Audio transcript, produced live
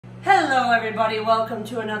Hello everybody, welcome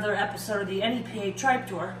to another episode of the NEPA Tripe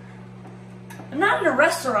Tour. I'm not in a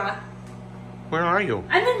restaurant. Where are you?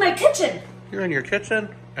 I'm in my kitchen. You're in your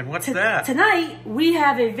kitchen? And what's that? Tonight, we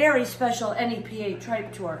have a very special NEPA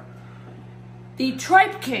Tripe Tour. The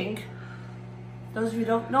Tripe King, those of you who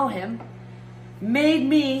don't know him, made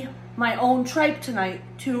me my own tripe tonight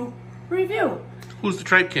to review. Who's the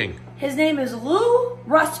Tripe King? His name is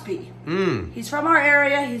Ruspi. He's from our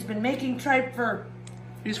area. He's been making tripe for...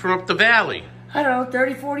 He's from up the valley. I don't know,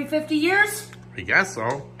 30, 40, 50 years? I guess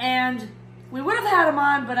so. And we would have had him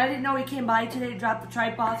on, but I didn't know he came by today to drop the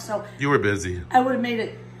tripe off, so... You were busy. I would have made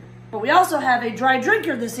it. But we also have a dry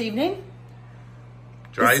drinker this evening.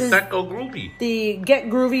 Dry Secco Grüvi. The Get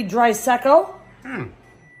Grüvi Dry Secco.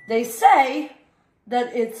 They say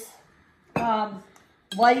that it's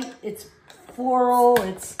light, it's floral,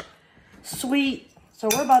 it's sweet. So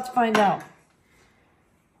we're about to find out.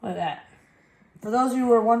 Look at that. For those of you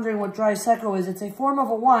who are wondering what Dry Secco is, it's a form of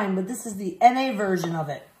a wine, but this is the NA version of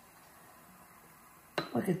it.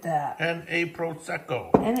 Look at that. NA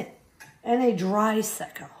Prosecco. NA Dry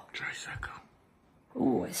Secco. Dry Secco.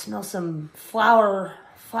 Ooh, I smell some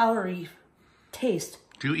flowery taste.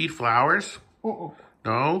 Do you eat flowers?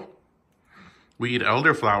 No? We eat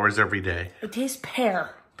elderflowers every day. It tastes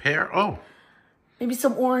pear. Pear? Oh. Maybe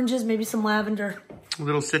some oranges, maybe some lavender. A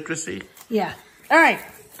little citrusy? Yeah. All right.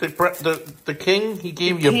 The king, he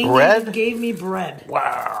gave you bread? He gave me bread.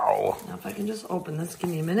 Wow. Now if I can just open this, give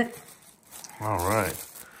me a minute. All right.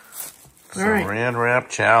 All right. Saran wrap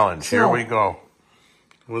challenge. Here we go.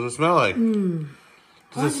 What does it smell like?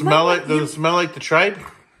 Does it smell like the tripe?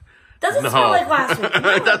 Doesn't smell like last week.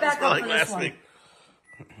 It doesn't smell like last week.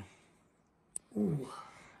 Ooh.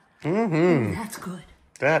 Ooh, that's good.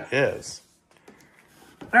 That is.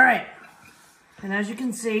 All right. And as you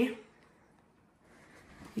can see,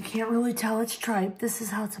 you can't really tell it's tripe. This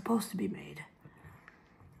is how it's supposed to be made.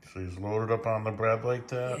 So he's loaded up on the bread like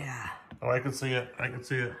that? Yeah. Oh, I can see it. I can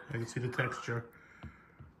see it. I can see the texture.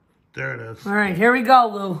 There it is. All right, here we go,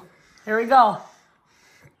 Lou. Here we go.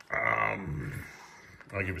 I'll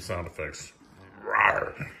give you sound effects.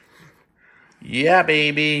 Rawr. Yeah,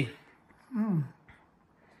 baby.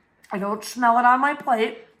 I don't smell it on my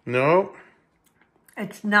plate. No.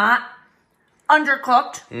 It's not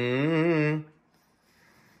undercooked. Mm-hmm.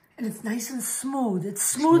 And it's nice and smooth. It's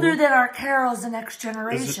smoother than our Carol's The Next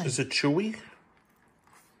Generation. Is it chewy?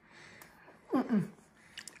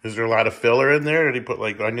 Is there a lot of filler in there? Did he put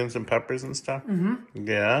like onions and peppers and stuff?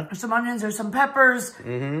 Yeah. There's some onions, there's some peppers.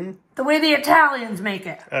 The way the Italians make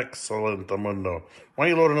it. Excellent, Amundo. Why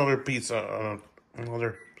don't you load another pizza,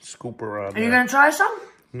 another scooper on there? Are you going to try some?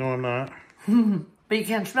 No, I'm not. But you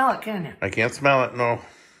can't smell it, can you? I can't smell it, no.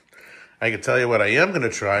 I can tell you what I am going to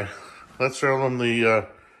try. Let's show them the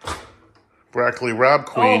Broccoli Rob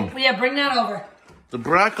Queen. Oh, yeah, bring that over. The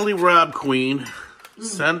Broccoli Rob Queen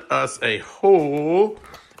sent us a whole...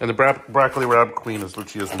 And the Broccoli Rob Queen is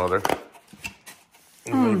Lucia's mother.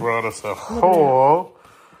 And they brought us a whole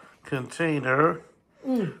container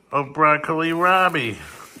of Broccoli Robbie.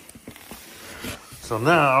 So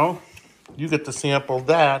now, you get to sample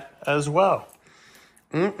that as well.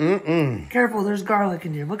 Careful, there's garlic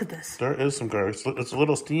in here. Look at this. There is some garlic. It's a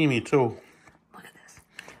little steamy, too. Look at this.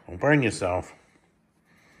 Don't burn yourself.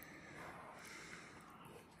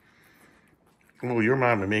 Oh, your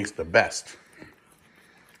mama makes the best.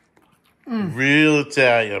 Real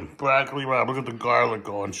Italian. Broccoli Rob. Look at the garlic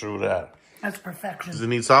going through that. That's perfection. Does it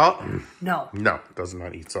need salt? No. No, it does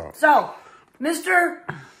not eat salt. So, Mr.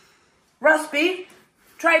 Ruspi,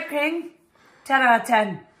 Tripe King, 10 out of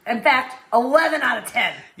 10. In fact, 11 out of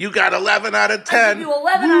 10. You got 11 out of 10. I give you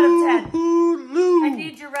 11 out of 10. Woo-hoo. I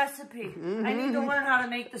need your recipe. I need to learn how to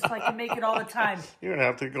make this so I can make it all the time. You're going to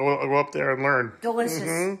have to go up there and learn.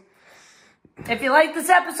 Delicious. If you like this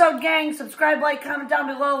episode, gang, subscribe, like, comment down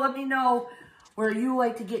below. Let me know where you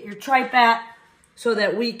like to get your tripe at so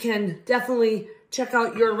that we can definitely check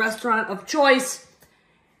out your restaurant of choice.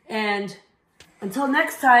 And until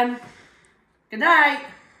next time, good night.